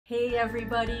Hey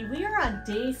everybody, we are on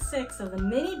day 6 of the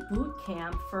mini boot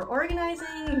camp for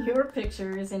organizing your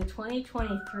pictures in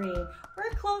 2023. We're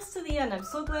close to the end. I'm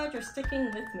so glad you're sticking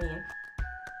with me.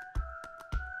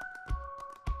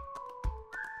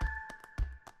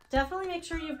 Definitely make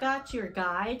sure you've got your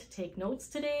guide to take notes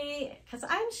today because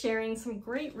I'm sharing some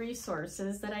great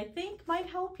resources that I think might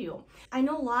help you. I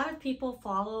know a lot of people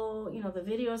follow, the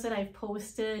videos that I've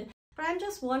posted, but I'm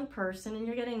just one person and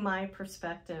you're getting my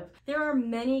perspective. There are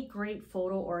many great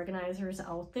photo organizers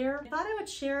out there. I thought I would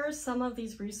share some of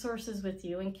these resources with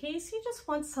you in case you just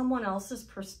want someone else's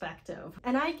perspective.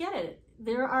 And I get it.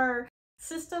 There are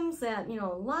systems that, a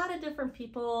lot of different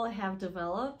people have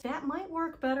developed that might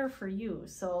work better for you.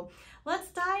 So let's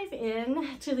dive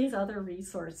in to these other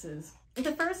resources.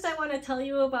 The first I want to tell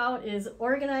you about is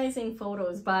Organizing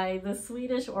Photos by the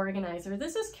Swedish organizer.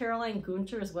 This is Caroline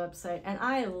Gunter's website and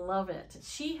I love it.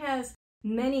 She has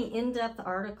many in-depth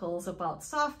articles about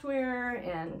software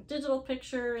and digital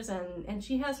pictures and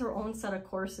she has her own set of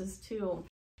courses too.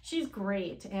 She's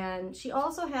great, and she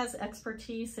also has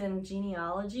expertise in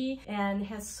genealogy and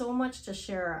has so much to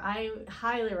share. I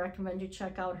highly recommend you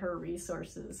check out her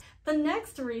resources. The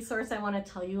next resource I want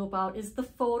to tell you about is the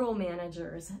Photo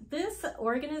Managers. This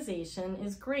organization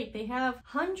is great. They have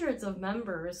hundreds of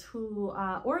members who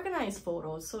organize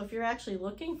photos. So if you're actually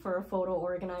looking for a photo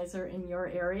organizer in your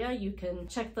area, you can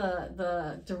check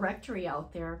the directory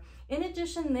out there. In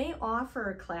addition, they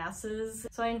offer classes,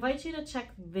 so I invite you to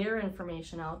check their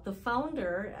information out. The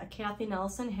founder, Kathy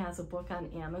Nelson, has a book on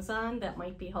Amazon that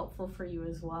might be helpful for you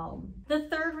as well. The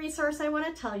third resource I want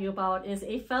to tell you about is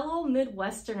a fellow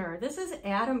Midwesterner. This is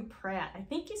Adam Pratt. I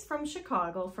think he's from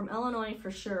Chicago, from Illinois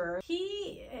for sure.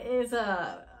 He is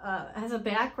has a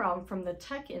background from the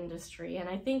tech industry, and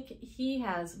I think he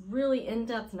has really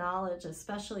in-depth knowledge,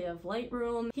 especially of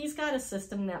Lightroom. He's got a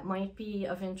system that might be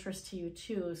of interest to you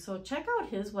too, so check out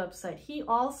his website. He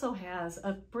also has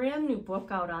a brand new book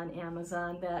out on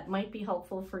Amazon that might be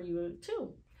helpful for you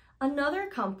too. Another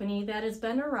company that has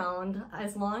been around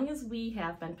as long as we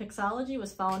have been, Pixologie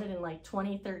was founded in like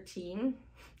 2013.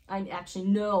 I actually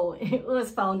know it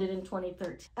was founded in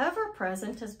 2013.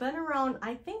 Ever-Present has been around,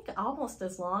 I think, almost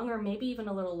as long, or maybe even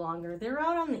a little longer. They're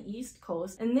out on the East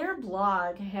Coast, and their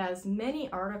blog has many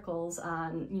articles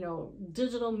on,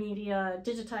 digital media,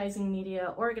 digitizing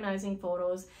media, organizing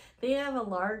photos. They have a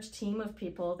large team of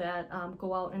people that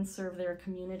go out and serve their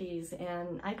communities,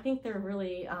 and I think they're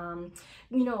really,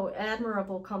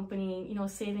 admirable company,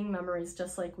 saving memories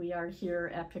just like we are here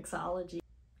at Pixologie.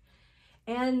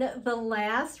 And the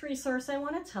last resource I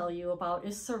want to tell you about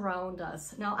is Surround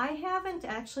Us. Now, I haven't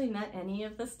actually met any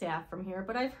of the staff from here,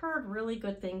 but I've heard really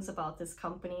good things about this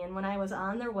company. And when I was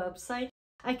on their website,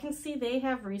 I can see they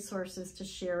have resources to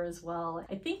share as well.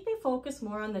 I think they focus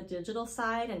more on the digital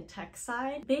side and tech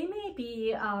side. They may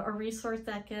be a resource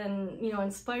that can,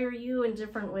 inspire you in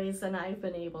different ways than I've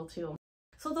been able to.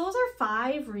 So those are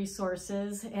 5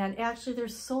 resources, and actually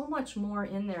there's so much more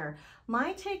in there.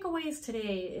 My takeaways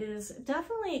today is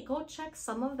definitely go check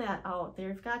some of that out.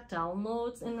 They've got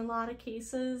downloads in a lot of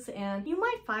cases, and you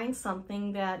might find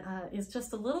something that is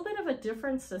just a little bit of a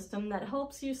different system that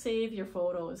helps you save your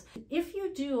photos. If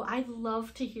you do, I'd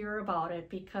love to hear about it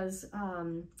because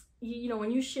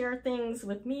when you share things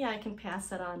with me, I can pass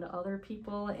that on to other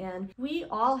people, and we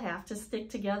all have to stick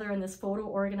together in this photo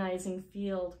organizing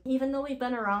field. Even though we've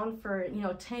been around for,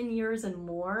 10 years and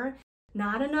more,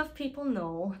 not enough people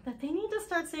know that they need to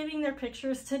start saving their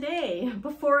pictures today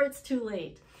before it's too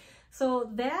late. So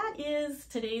that is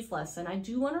today's lesson. I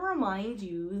do want to remind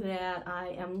you that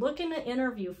I am looking to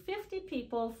interview 50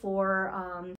 people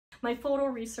for my photo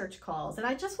research calls, and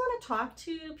I just want to talk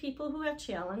to people who have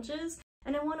challenges.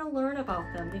 And I want to learn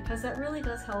about them because that really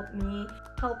does help me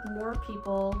help more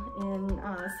people in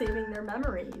saving their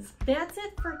memories. That's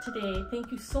it for today.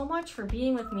 Thank you so much for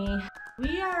being with me.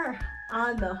 We are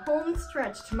on the home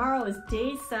stretch. Tomorrow is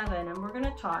day 7 and we're going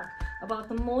to talk about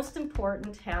the most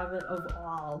important habit of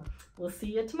all. We'll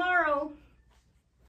see you tomorrow.